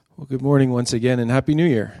Good morning once again, and Happy New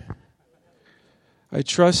Year. I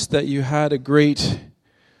trust that you had a great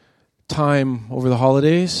time over the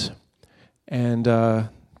holidays, and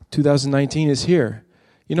 2019 is here.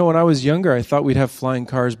 You know, when I was younger, I thought we'd have flying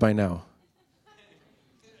cars by now.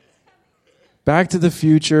 Back to the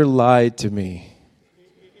Future lied to me.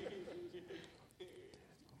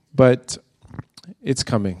 But it's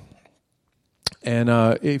coming. And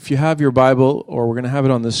if you have your Bible, or we're going to have it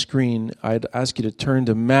on the screen, I'd ask you to turn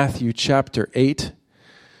to Matthew chapter 8.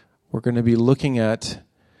 We're going to be looking at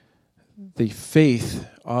the faith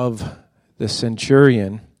of the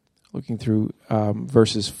centurion, looking through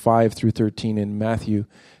verses 5 through 13 in Matthew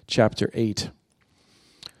chapter 8.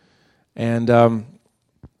 And I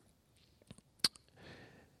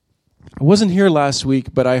wasn't here last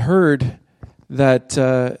week, but I heard that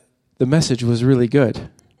the message was really good.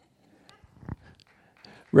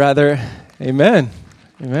 Amen.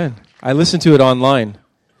 I listened to it online.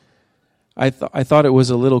 I thought it was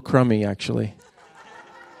a little crummy, actually.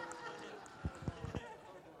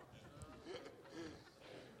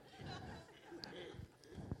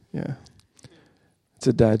 Yeah. It's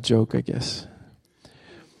a dad joke, I guess.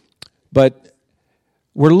 But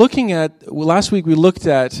last week we looked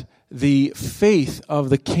at the faith of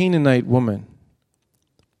the Canaanite woman,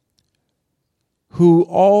 who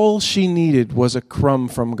all she needed was a crumb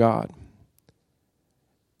from God,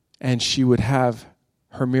 and she would have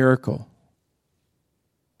her miracle.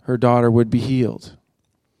 Her daughter would be healed.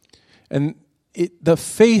 And the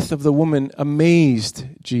faith of the woman amazed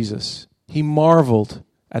Jesus. He marveled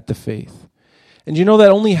at the faith. And you know that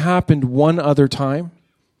only happened one other time?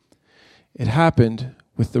 It happened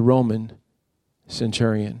with the Roman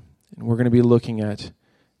centurion. And we're going to be looking at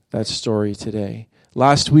that story today.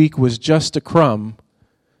 Last week was just a crumb.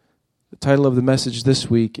 The title of the message this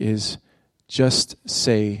week is Just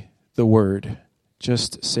Say the Word.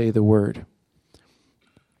 Just say the word.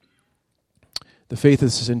 The faith of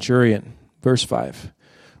the centurion. Verse 5.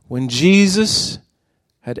 When Jesus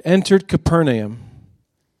had entered Capernaum,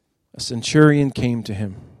 a centurion came to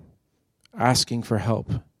him, asking for help.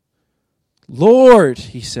 Lord,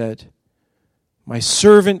 he said, my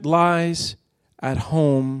servant lies at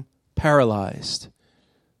home paralyzed,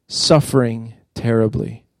 suffering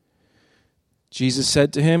terribly. Jesus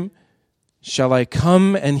said to him, shall I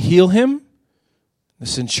come and heal him? The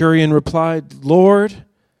centurion replied, Lord,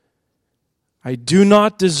 I do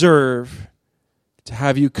not deserve to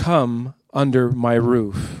have you come under my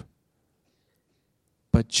roof,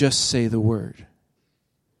 but just say the word,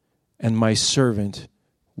 and my servant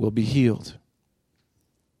will be healed.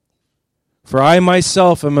 For I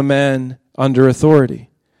myself am a man under authority,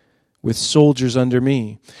 with soldiers under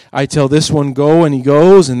me. I tell this one, go, and he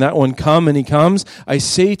goes, and that one, come, and he comes. I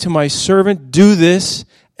say to my servant, do this,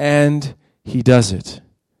 and he does it.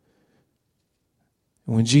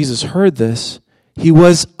 And when Jesus heard this, he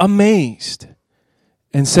was amazed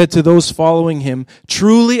and said to those following him,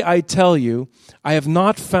 truly I tell you, I have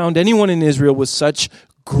not found anyone in Israel with such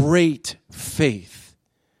great faith.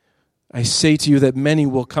 I say to you that many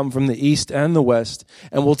will come from the east and the west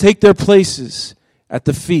and will take their places at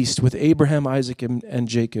the feast with Abraham, Isaac, and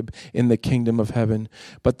Jacob in the kingdom of heaven.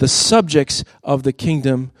 But the subjects of the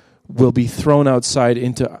kingdom will be thrown outside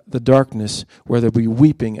into the darkness, where there will be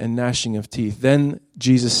weeping and gnashing of teeth. Then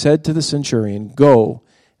Jesus said to the centurion, go,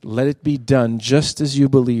 let it be done just as you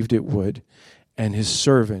believed it would. And his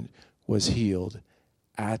servant was healed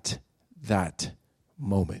at that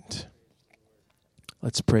moment.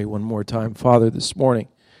 Let's pray one more time. Father, this morning,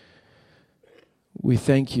 we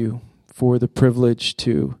thank you for the privilege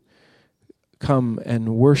to come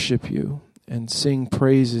and worship you and sing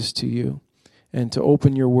praises to you and to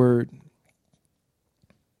open your word.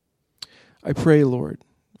 I pray, Lord,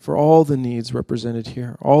 for all the needs represented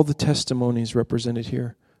here, all the testimonies represented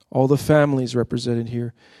here, all the families represented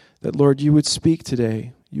here, that, Lord, you would speak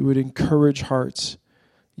today, you would encourage hearts,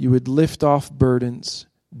 you would lift off burdens,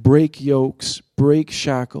 break yokes, break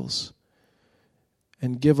shackles,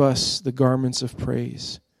 and give us the garments of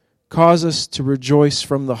praise. Cause us to rejoice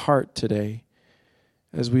from the heart today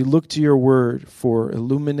as we look to your word for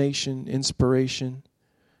illumination, inspiration,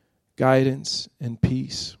 guidance, and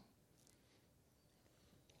peace.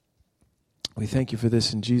 We thank you for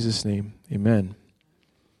this in Jesus' name. Amen.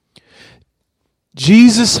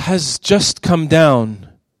 Jesus has just come down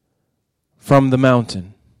from the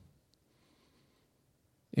mountain.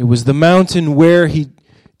 It was the mountain where he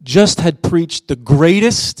just had preached the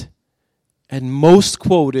greatest and most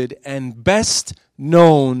quoted and best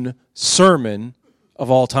known sermon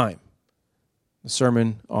of all time. The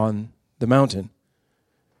Sermon on the Mountain.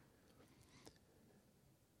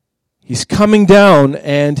 He's coming down,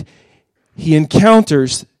 and he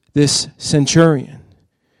encounters this centurion.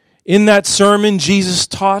 In that sermon, Jesus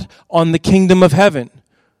taught on the kingdom of heaven,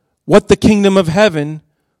 what the kingdom of heaven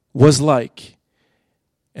was like,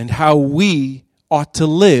 and how we ought to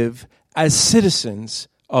live as citizens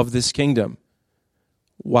of this kingdom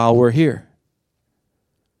while we're here.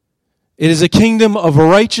 It is a kingdom of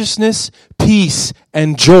righteousness, peace,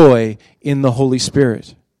 and joy in the Holy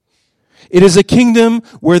Spirit. It is a kingdom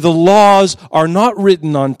where the laws are not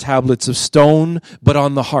written on tablets of stone, but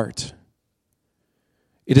on the heart.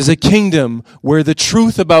 It is a kingdom where the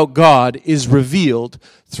truth about God is revealed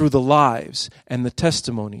through the lives and the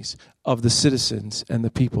testimonies of the citizens and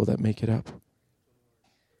the people that make it up.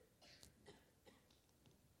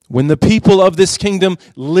 When the people of this kingdom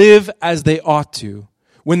live as they ought to,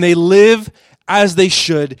 when they live as they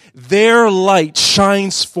should, their light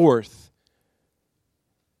shines forth,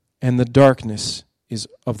 and the darkness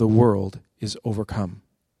of the world is overcome.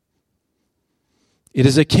 It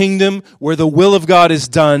is a kingdom where the will of God is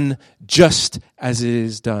done just as it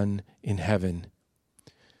is done in heaven.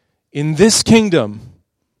 In this kingdom,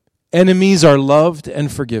 enemies are loved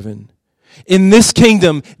and forgiven. In this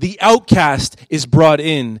kingdom, the outcast is brought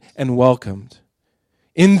in and welcomed.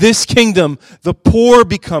 In this kingdom, the poor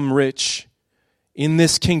become rich. In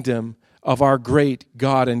this kingdom of our great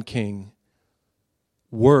God and King,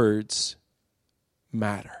 words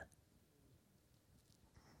matter.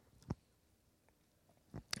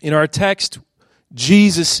 In our text,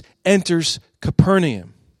 Jesus enters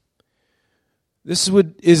Capernaum. This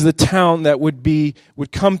is the town that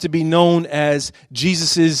would come to be known as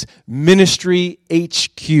Jesus' ministry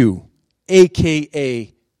HQ,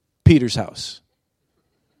 a.k.a. Peter's house.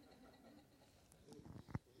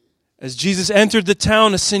 As Jesus entered the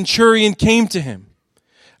town, a centurion came to him.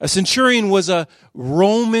 A centurion was a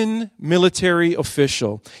Roman military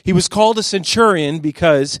official. He was called a centurion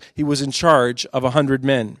because he was in charge of 100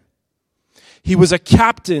 men. He was a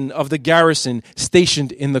captain of the garrison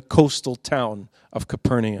stationed in the coastal town of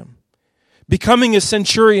Capernaum. Becoming a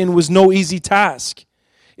centurion was no easy task.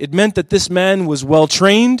 It meant that this man was well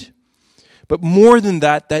trained, but more than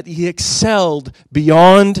that, that he excelled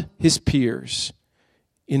beyond his peers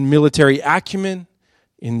in military acumen,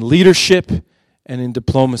 in leadership, and in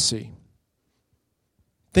diplomacy.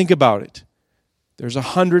 Think about it. There's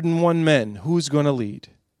 101 men. Who's going to lead?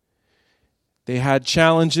 They had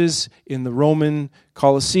challenges in the Roman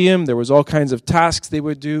Colosseum. There was all kinds of tasks they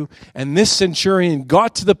would do. And this centurion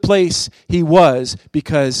got to the place he was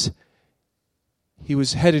because he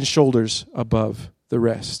was head and shoulders above the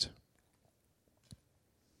rest.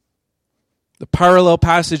 The parallel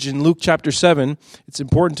passage in Luke chapter 7, it's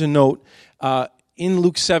important to note, in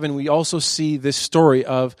Luke 7, we also see this story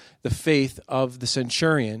of the faith of the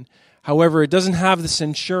centurion. However, it doesn't have the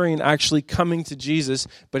centurion actually coming to Jesus,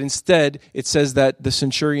 but instead it says that the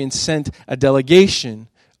centurion sent a delegation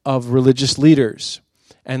of religious leaders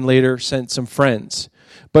and later sent some friends.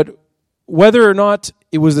 But whether or not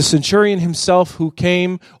it was the centurion himself who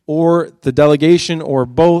came or the delegation or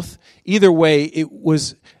both, either way, it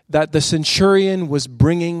was that the centurion was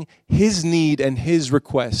bringing his need and his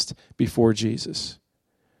request before Jesus.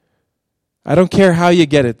 I don't care how you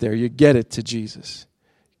get it there, you get it to Jesus.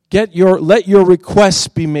 Let your requests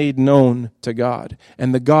be made known to God,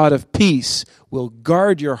 and the God of peace will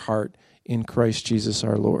guard your heart in Christ Jesus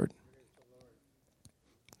our Lord.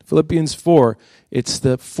 Philippians 4, it's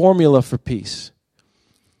the formula for peace.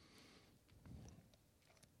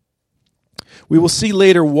 We will see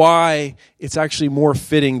later why it's actually more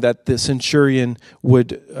fitting that the centurion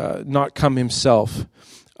would not come himself.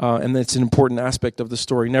 And that's an important aspect of the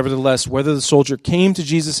story. Nevertheless, whether the soldier came to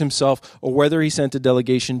Jesus himself or whether he sent a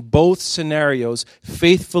delegation, both scenarios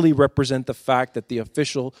faithfully represent the fact that the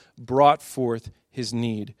official brought forth his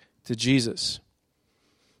need to Jesus.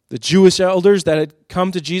 The Jewish elders that had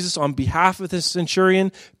come to Jesus on behalf of the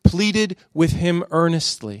centurion pleaded with him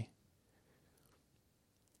earnestly,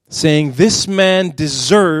 saying, "This man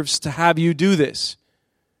deserves to have you do this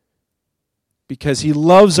because he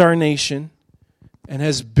loves our nation and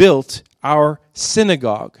has built our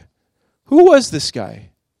synagogue." Who was this guy?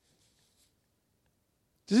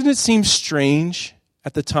 Doesn't it seem strange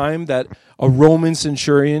at the time that a Roman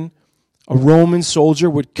centurion, a Roman soldier,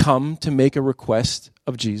 would come to make a request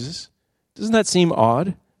of Jesus? Doesn't that seem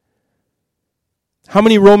odd? How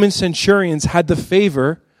many Roman centurions had the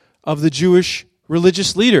favor of the Jewish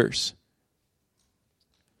religious leaders?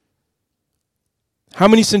 How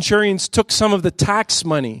many centurions took some of the tax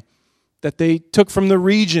money that they took from the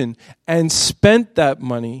region and spent that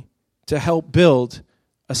money to help build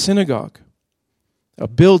a synagogue, a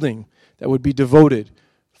building that would be devoted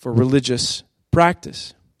for religious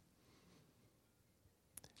practice?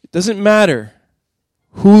 Doesn't matter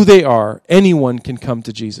who they are, anyone can come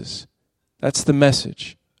to Jesus. That's the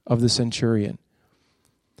message of the centurion.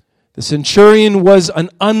 The centurion was an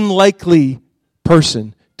unlikely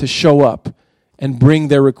person to show up and bring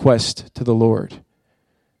their request to the Lord.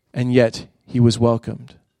 And yet, he was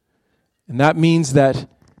welcomed. And that means that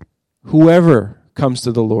whoever comes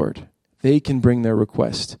to the Lord, they can bring their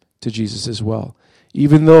request to Jesus as well.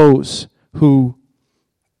 Even those who,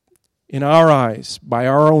 in our eyes, by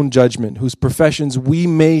our own judgment, whose professions we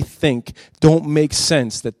may think don't make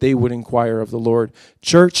sense, that they would inquire of the Lord.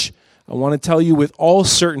 Church, I want to tell you with all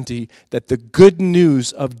certainty that the good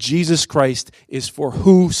news of Jesus Christ is for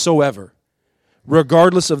whosoever.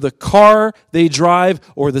 Regardless of the car they drive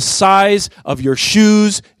or the size of your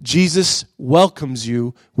shoes, Jesus welcomes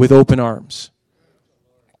you with open arms.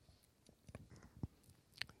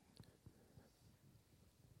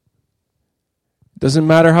 Doesn't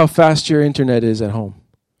matter how fast your internet is at home.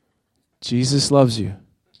 Jesus loves you.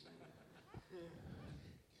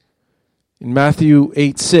 In Matthew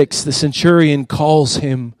 8:6, the centurion calls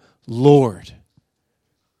him Lord.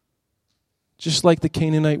 Just like the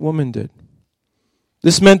Canaanite woman did.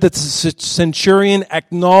 This meant that the centurion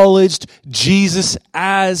acknowledged Jesus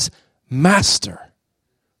as master.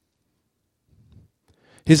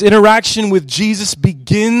 His interaction with Jesus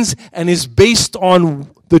begins and is based on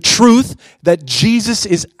the truth that Jesus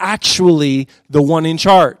is actually the one in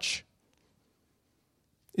charge.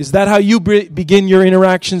 Is that how you begin your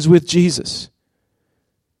interactions with Jesus?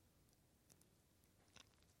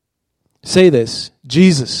 Say this,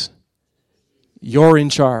 Jesus, you're in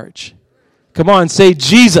charge. Come on, say,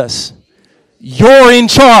 Jesus, you're in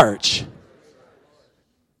charge.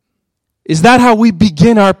 Is that how we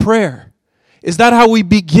begin our prayer? Is that how we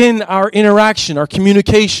begin our interaction, our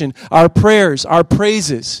communication, our prayers, our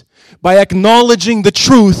praises? By acknowledging the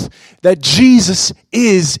truth that Jesus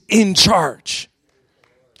is in charge.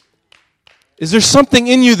 Is there something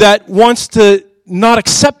in you that wants to not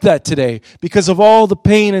accept that today because of all the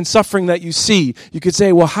pain and suffering that you see? You could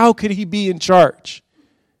say, well, how could he be in charge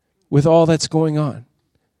with all that's going on?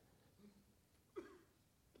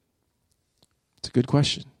 It's a good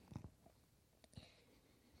question.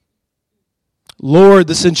 Lord,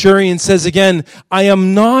 the centurion says again, I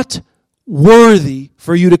am not worthy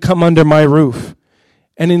for you to come under my roof.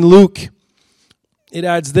 And in Luke, it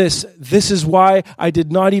adds this is why I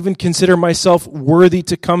did not even consider myself worthy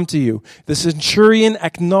to come to you. The centurion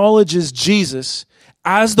acknowledges Jesus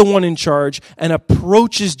as the one in charge and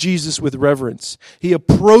approaches Jesus with reverence. He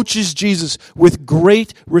approaches Jesus with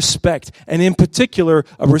great respect, and in particular,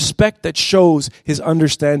 a respect that shows his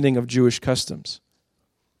understanding of Jewish customs.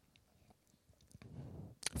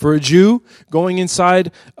 For a Jew, going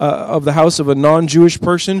inside of the house of a non-Jewish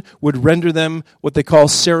person would render them what they call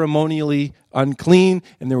ceremonially unclean,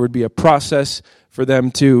 and there would be a process for them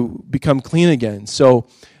to become clean again. So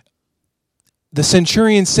the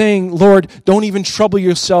centurion saying, Lord, don't even trouble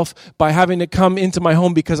yourself by having to come into my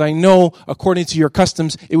home because I know, according to your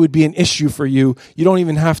customs, it would be an issue for you. You don't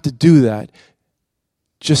even have to do that.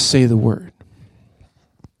 Just say the word.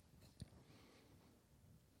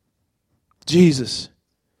 Jesus,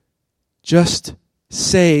 just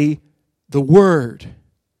say the word.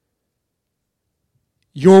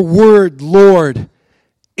 Your word, Lord,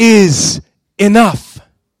 is enough.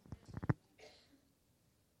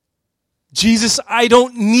 Jesus, I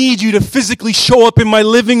don't need you to physically show up in my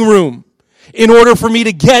living room in order for me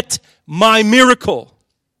to get my miracle.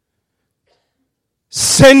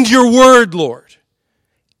 Send your word, Lord.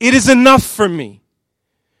 It is enough for me.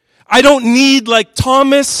 I don't need, like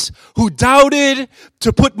Thomas, who doubted,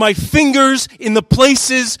 to put my fingers in the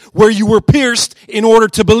places where you were pierced in order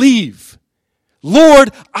to believe.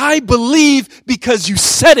 Lord, I believe because you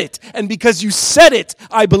said it, and because you said it,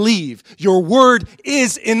 I believe. Your word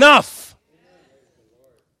is enough.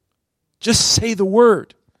 Just say the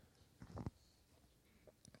word.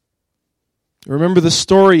 Remember the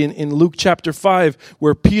story in Luke chapter 5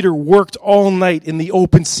 where Peter worked all night in the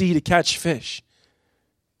open sea to catch fish.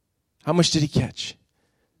 How much did he catch?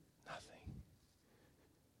 Nothing.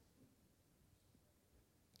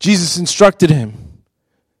 Jesus instructed him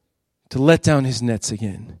to let down his nets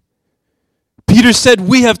again. Peter said,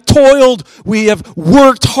 we have toiled, we have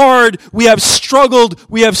worked hard, we have struggled,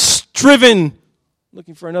 we have striven.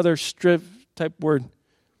 Looking for another strive type word.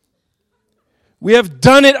 We have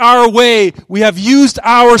done it our way. We have used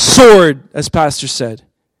our sword, as Pastor said,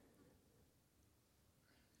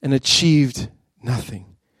 and achieved nothing.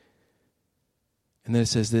 And then it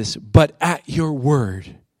says this, but at your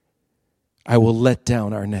word, I will let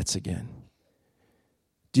down our nets again.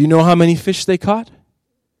 Do you know how many fish they caught?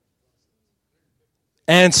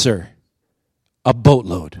 Answer, a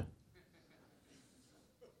boatload.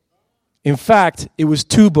 In fact, it was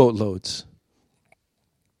 2 boatloads.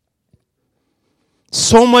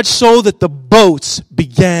 So much so that the boats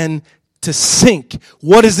began to sink.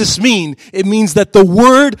 What does this mean? It means that the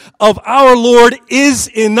word of our Lord is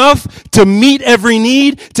enough to meet every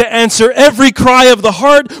need, to answer every cry of the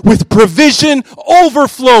heart with provision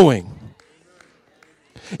overflowing.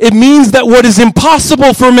 It means that what is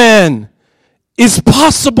impossible for man is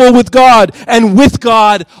possible with God, and with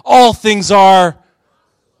God all things are.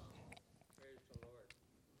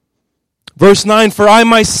 Verse 9, for I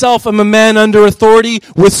myself am a man under authority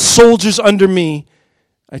with soldiers under me.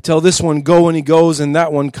 I tell this one, go, and he goes, and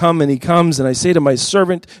that one, come, and he comes. And I say to my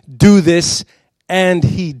servant, do this, and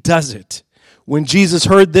he does it. When Jesus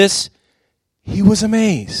heard this, he was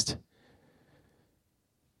amazed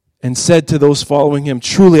and said to those following him,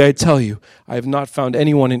 truly I tell you, I have not found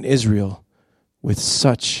anyone in Israel with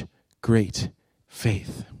such great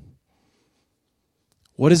faith.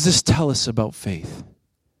 What does this tell us about faith?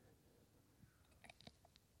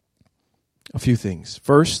 A few things.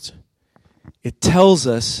 First, it tells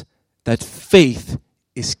us that faith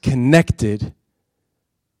is connected.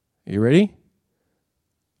 Are you ready?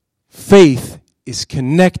 Faith is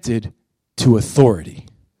connected to authority.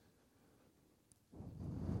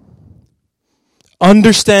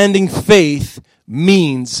 Understanding faith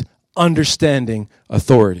means understanding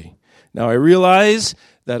authority. Now, I realize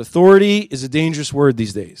that authority is a dangerous word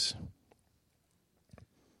these days,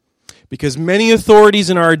 because many authorities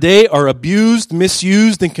in our day are abused,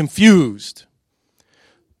 misused, and confused.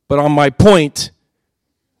 But on my point,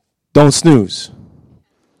 don't snooze.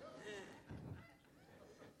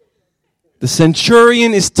 The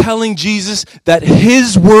centurion is telling Jesus that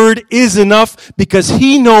his word is enough because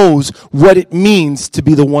he knows what it means to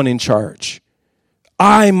be the one in charge.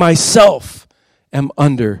 I myself am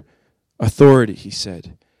under authority, he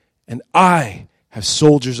said, and I have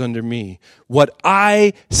soldiers under me. What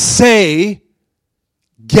I say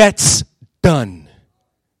gets done.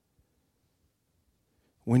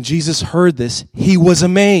 When Jesus heard this, he was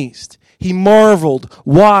amazed. He marveled.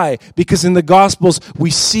 Why? Because in the Gospels, we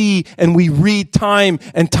see and we read time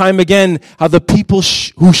and time again how the people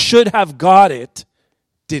who should have got it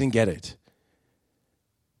didn't get it.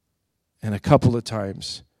 And a couple of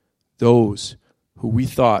times, those who we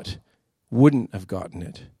thought wouldn't have gotten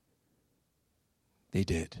it, they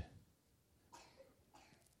did.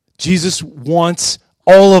 Jesus wants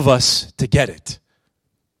all of us to get it.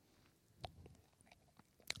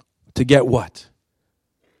 To get what?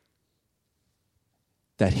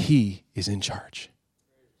 That he is in charge.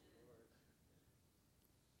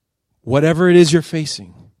 Whatever it is you're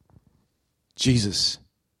facing, Jesus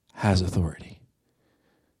has authority.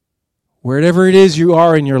 Wherever it is you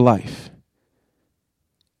are in your life,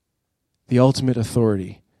 the ultimate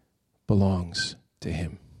authority belongs to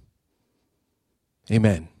him.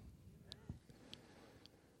 Amen.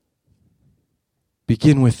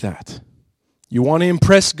 Begin with that. You want to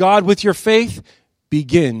impress God with your faith?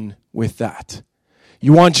 Begin with that.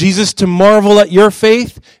 You want Jesus to marvel at your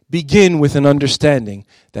faith? Begin with an understanding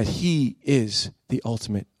that he is the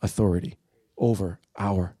ultimate authority over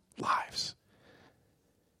our lives.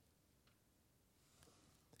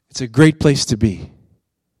 It's a great place to be.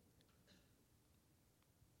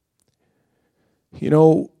 You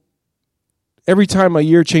know, every time a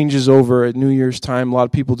year changes over at New Year's time, a lot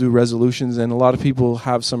of people do resolutions and a lot of people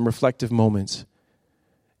have some reflective moments.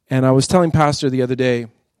 And I was telling Pastor the other day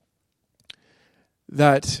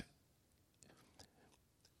that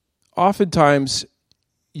oftentimes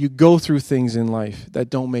you go through things in life that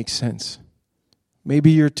don't make sense.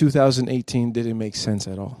 Maybe your 2018 didn't make sense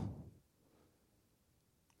at all.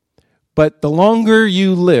 But the longer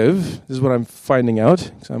you live, this is what I'm finding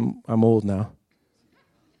out, because I'm old now,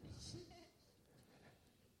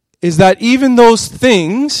 is that even those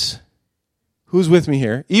things, who's with me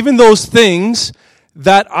here? Even those things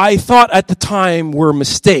that I thought at the time were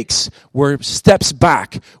mistakes, were steps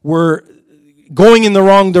back, were going in the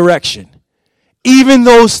wrong direction. Even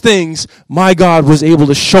those things, my God was able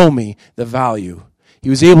to show me the value. He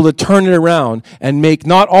was able to turn it around and make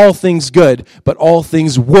not all things good, but all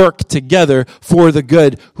things work together for the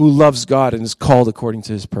good who loves God and is called according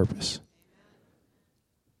to his purpose.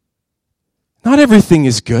 Not everything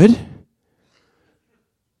is good,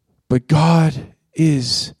 but God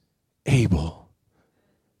is able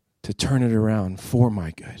to turn it around for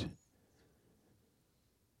my good.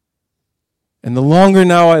 And the longer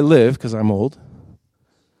now I live, because I'm old,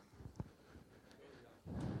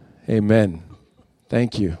 amen.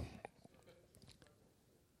 Thank you.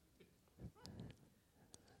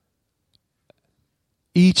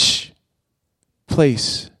 each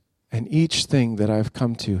place and each thing that I've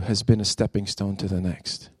come to has been a stepping stone to the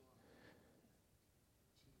next.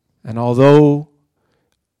 And although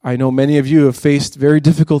I know many of you have faced very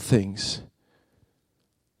difficult things,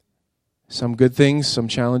 some good things, some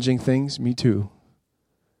challenging things, me too.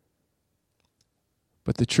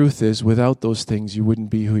 But the truth is, without those things, you wouldn't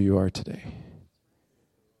be who you are today.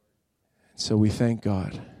 So we thank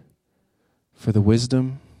God for the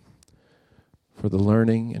wisdom, for the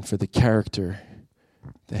learning, and for the character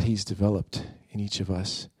that He's developed in each of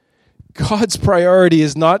us. God's priority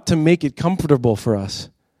is not to make it comfortable for us.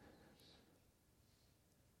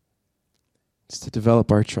 It's to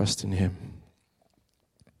develop our trust in Him.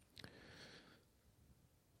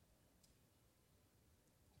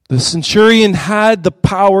 The centurion had the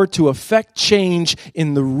power to effect change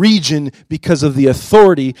in the region because of the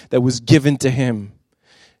authority that was given to him.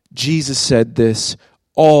 Jesus said this,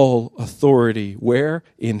 all authority, where?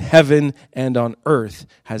 In heaven and on earth,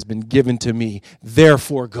 has been given to me.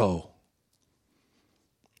 Therefore go.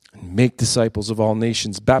 And make disciples of all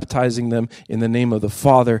nations, baptizing them in the name of the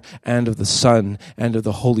Father and of the Son and of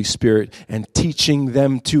the Holy Spirit, and teaching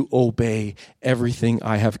them to obey everything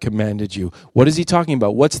I have commanded you. What is he talking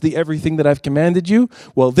about? What's the everything that I've commanded you?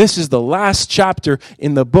 Well, this is the last chapter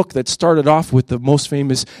in the book that started off with the most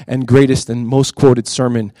famous and greatest and most quoted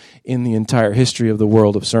sermon in the entire history of the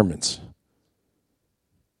world of sermons.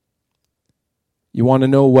 You want to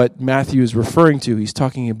know what Matthew is referring to? He's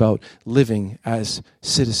talking about living as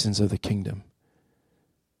citizens of the kingdom.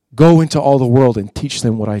 Go into all the world and teach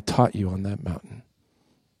them what I taught you on that mountain.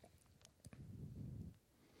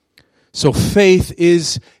 So faith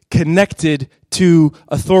is connected to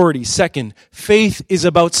authority. Second, faith is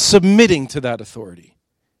about submitting to that authority.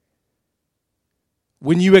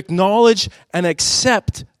 When you acknowledge and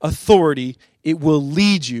accept authority, it will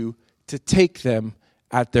lead you to take them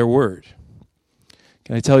at their word.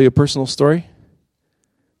 Can I tell you a personal story?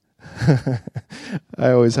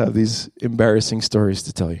 I always have these embarrassing stories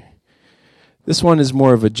to tell you. This one is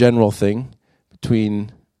more of a general thing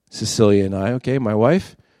between Cecilia and I, okay, my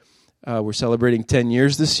wife. We're celebrating 10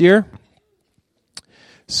 years this year.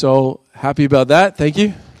 So happy about that. Thank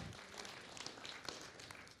you.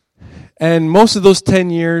 And most of those 10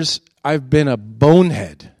 years, I've been a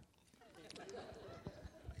bonehead.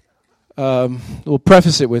 We'll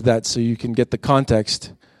preface it with that so you can get the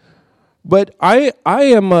context. But I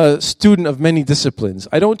am a student of many disciplines.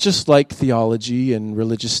 I don't just like theology and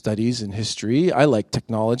religious studies and history. I like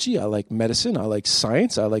technology. I like medicine. I like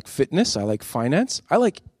science. I like fitness. I like finance. I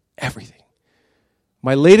like everything.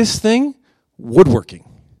 My latest thing, woodworking.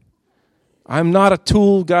 I'm not a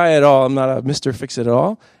tool guy at all. I'm not a Mr. Fix-It at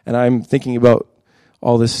all. And I'm thinking about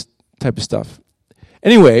all this type of stuff.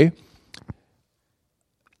 Anyway,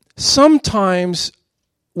 sometimes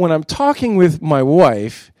when I'm talking with my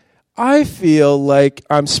wife, I feel like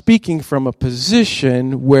I'm speaking from a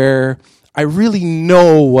position where I really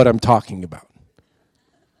know what I'm talking about.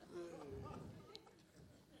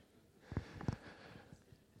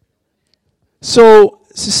 So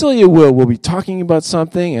Cecilia will be talking about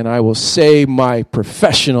something, and I will say my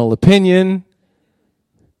professional opinion,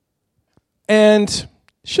 and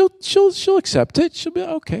she'll accept it. She'll be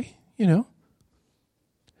okay, you know.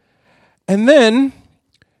 And then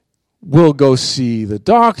we'll go see the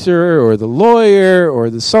doctor or the lawyer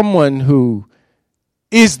or someone who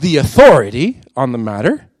is the authority on the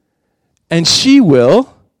matter, and she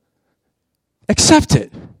will accept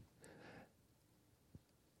it.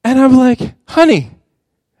 And I'm like, honey,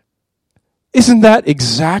 isn't that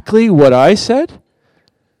exactly what I said?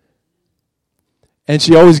 And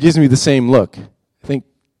she always gives me the same look. I think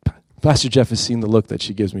Pastor Jeff has seen the look that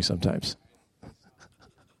she gives me sometimes.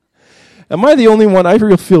 Am I the only one? I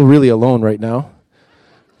feel really alone right now.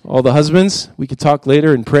 All the husbands, we could talk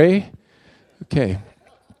later and pray. Okay.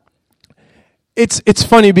 It's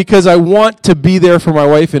funny because I want to be there for my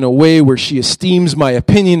wife in a way where she esteems my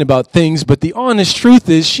opinion about things, but the honest truth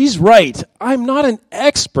is she's right. I'm not an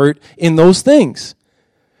expert in those things.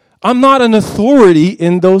 I'm not an authority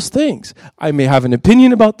in those things. I may have an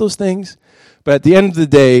opinion about those things, but at the end of the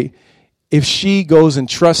day, if she goes and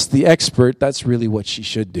trusts the expert, that's really what she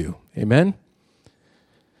should do. Amen?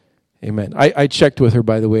 Amen. I checked with her,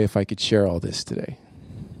 by the way, if I could share all this today.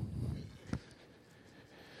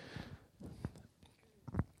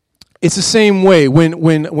 It's the same way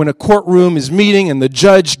when a courtroom is meeting and the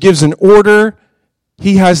judge gives an order,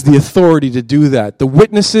 He has the authority to do that. The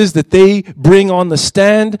witnesses that they bring on the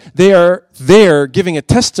stand, they are there giving a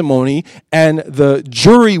testimony, and the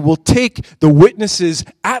jury will take the witnesses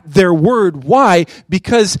at their word. Why?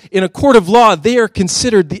 Because in a court of law, they are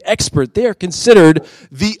considered the expert. They are considered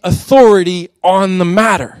the authority on the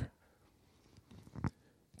matter.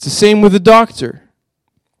 It's the same with the doctor.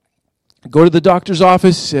 Go to the doctor's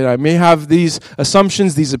office, said, I may have these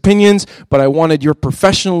assumptions, these opinions, but I wanted your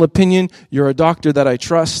professional opinion. You're a doctor that I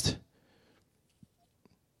trust.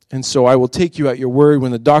 And so I will take you at your word.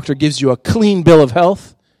 When the doctor gives you a clean bill of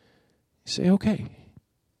health, you say, okay,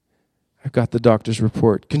 I've got the doctor's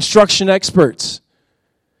report. Construction experts.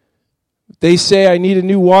 They say I need a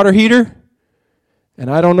new water heater, and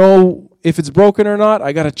I don't know if it's broken or not.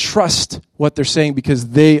 I got to trust what they're saying because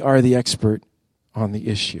they are the expert on the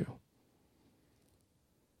issue.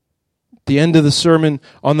 The end of the Sermon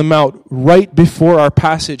on the Mount, right before our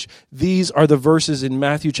passage, these are the verses in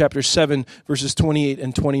Matthew chapter 7, verses 28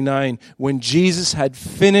 and 29, when Jesus had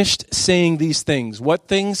finished saying these things. What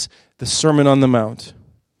things? The Sermon on the Mount.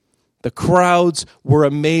 The crowds were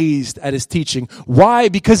amazed at his teaching. Why?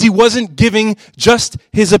 Because he wasn't giving just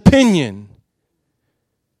his opinion.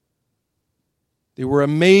 They were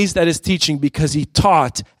amazed at his teaching because he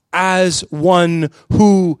taught as one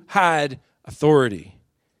who had authority,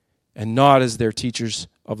 and not as their teachers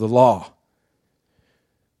of the law.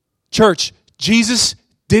 Church, Jesus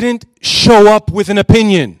didn't show up with an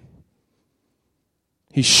opinion.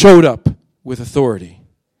 He showed up with authority.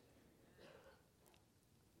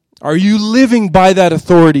 Are you living by that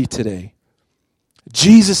authority today?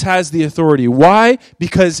 Jesus has the authority. Why?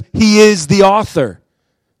 Because he is the author.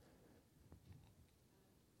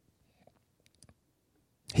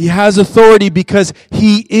 He has authority because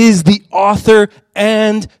he is the author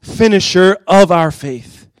and finisher of our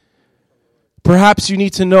faith. Perhaps you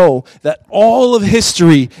need to know that all of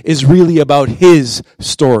history is really about his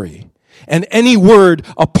story. And any word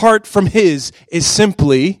apart from his is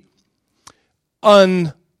simply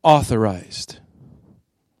unauthorized.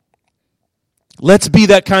 Let's be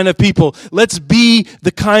that kind of people. Let's be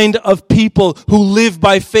the kind of people who live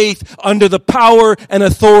by faith under the power and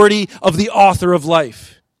authority of the author of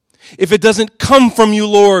life. If it doesn't come from you,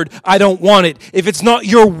 Lord, I don't want it. If it's not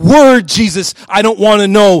your word, Jesus, I don't want to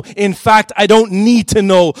know. In fact, I don't need to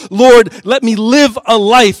know. Lord, let me live a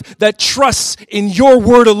life that trusts in your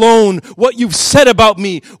word alone, what you've said about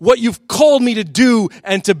me, what you've called me to do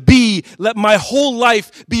and to be. Let my whole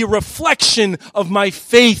life be a reflection of my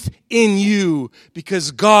faith in you,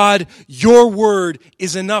 because God, your word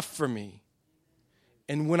is enough for me.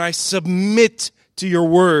 And when I submit to your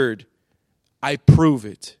word, I prove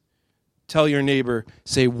it. Tell your neighbor,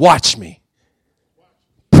 say, watch me.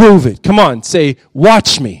 Prove it. Come on, say,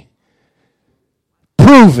 watch me.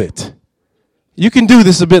 Prove it. You can do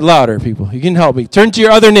this a bit louder, people. You can help me. Turn to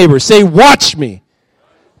your other neighbor. Say, watch me.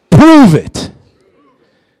 Prove it.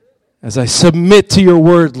 As I submit to your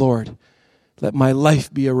word, Lord, let my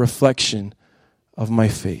life be a reflection of my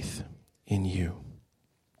faith in you.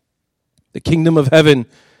 The kingdom of heaven,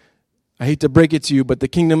 I hate to break it to you, but the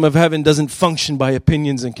kingdom of heaven doesn't function by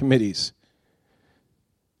opinions and committees,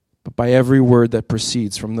 but by every word that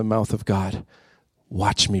proceeds from the mouth of God.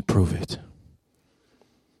 Watch me prove it.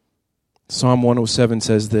 Psalm 107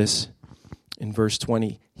 says this in verse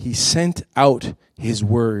 20. He sent out his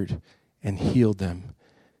word and healed them.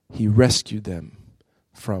 He rescued them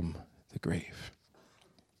from the grave.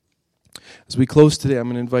 As we close today, I'm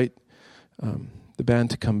going to invite the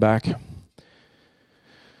band to come back.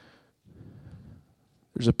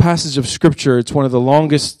 There's a passage of Scripture. It's one of the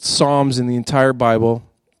longest Psalms in the entire Bible.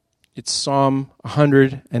 It's Psalm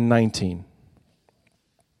 119.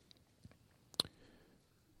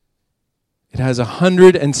 It has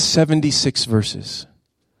 176 verses.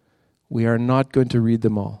 We are not going to read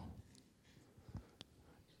them all.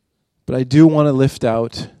 But I do want to lift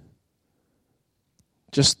out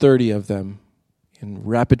just 30 of them in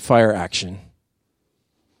rapid fire action,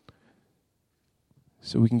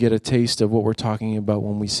 so we can get a taste of what we're talking about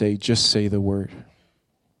when we say, just say the word.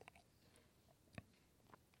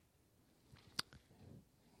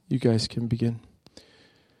 You guys can begin.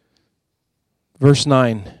 Verse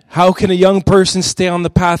 9. How can a young person stay on the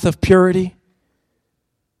path of purity?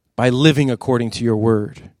 By living according to your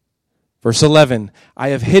word. Verse 11. I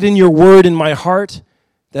have hidden your word in my heart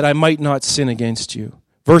that I might not sin against you.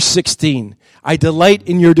 Verse 16. I delight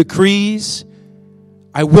in your decrees.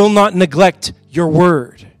 I will not neglect your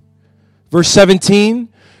word. Verse 17.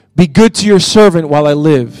 Be good to your servant while I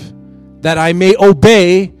live, that I may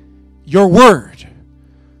obey your word.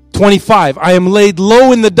 25, I am laid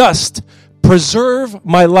low in the dust. Preserve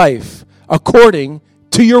my life according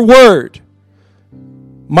to your word.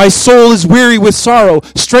 My soul is weary with sorrow.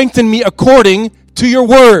 Strengthen me according to your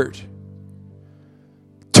word.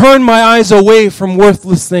 Turn my eyes away from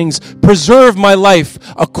worthless things. Preserve my life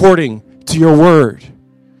according to your word.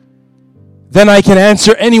 Then I can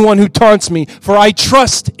answer anyone who taunts me, for I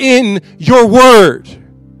trust in your word.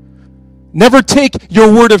 Never take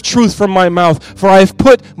your word of truth from my mouth, for I have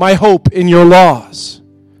put my hope in your laws.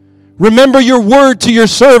 Remember your word to your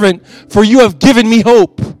servant, for you have given me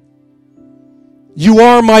hope. You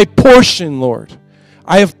are my portion, Lord.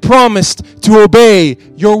 I have promised to obey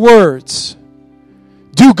your words.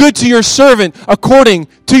 Do good to your servant according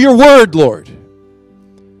to your word, Lord.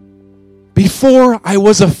 Before I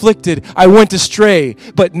was afflicted, I went astray,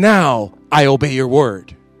 but now I obey your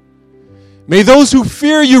word. May those who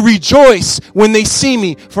fear you rejoice when they see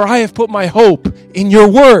me, for I have put my hope in your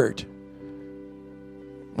word.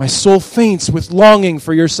 My soul faints with longing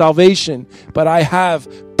for your salvation, but I have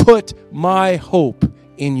put my hope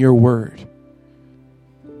in your word.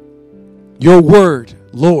 Your word,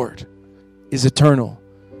 Lord, is eternal.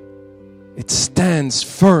 It stands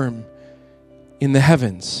firm in the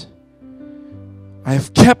heavens. I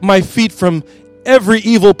have kept my feet from every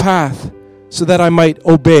evil path so that I might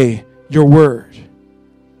obey your word.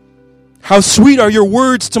 How sweet are your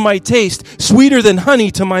words to my taste, sweeter than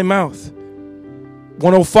honey to my mouth.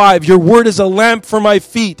 105, your word is a lamp for my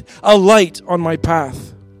feet, a light on my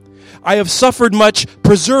path. I have suffered much,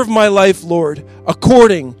 preserve my life, Lord,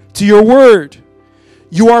 according to your word.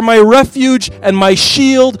 You are my refuge and my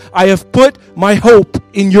shield. I have put my hope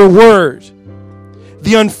in your word.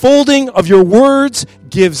 The unfolding of your words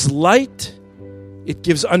gives light. It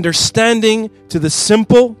gives understanding to the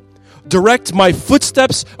simple. Direct my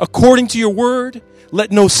footsteps according to your word.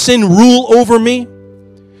 Let no sin rule over me.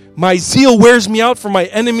 My zeal wears me out for my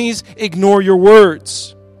enemies. Ignore your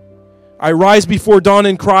words. I rise before dawn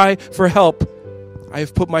and cry for help. I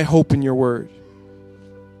have put my hope in your word.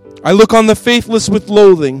 I look on the faithless with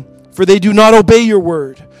loathing, for they do not obey your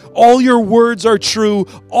word. All your words are true.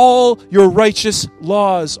 All your righteous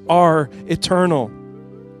laws are eternal.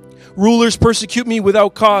 Rulers persecute me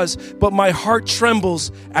without cause, but my heart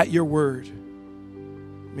trembles at your word.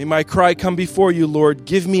 May my cry come before you, Lord.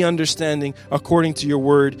 Give me understanding according to your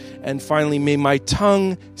word. And finally, may my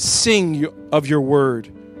tongue sing of your word,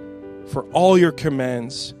 for all your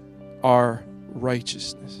commands are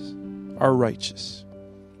righteousness, are righteous.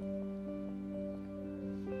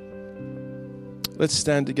 Let's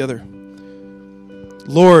stand together.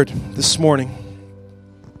 Lord, this morning,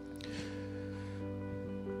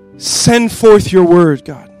 send forth your word,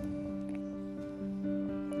 God.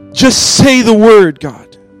 Just say the word,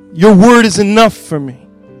 God. Your word is enough for me.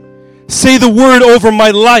 Say the word over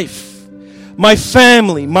my life, my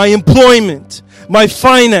family, my employment, my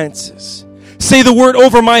finances. Say the word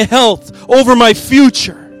over my health, over my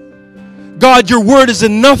future. God, your word is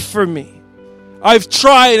enough for me. I've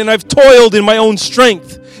tried and I've toiled in my own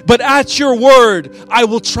strength, but at your word, I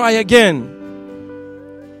will try again.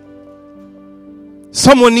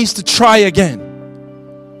 Someone needs to try again.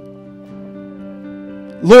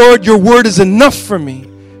 Lord, your word is enough for me.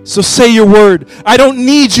 So say your word. I don't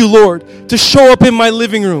need you, Lord, to show up in my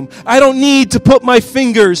living room. I don't need to put my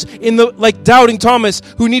fingers in like doubting Thomas,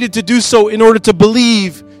 who needed to do so in order to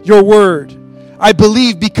believe your word. I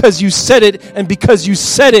believe because you said it, and because you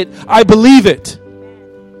said it, I believe it.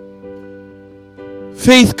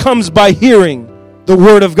 Faith comes by hearing the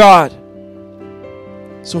word of God.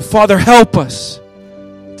 So, Father, help us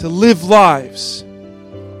to live lives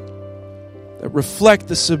that reflect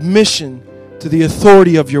the submission to the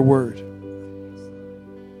authority of your word.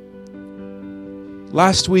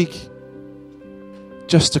 Last week,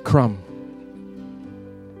 just a crumb.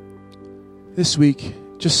 This week,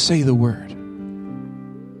 just say the word.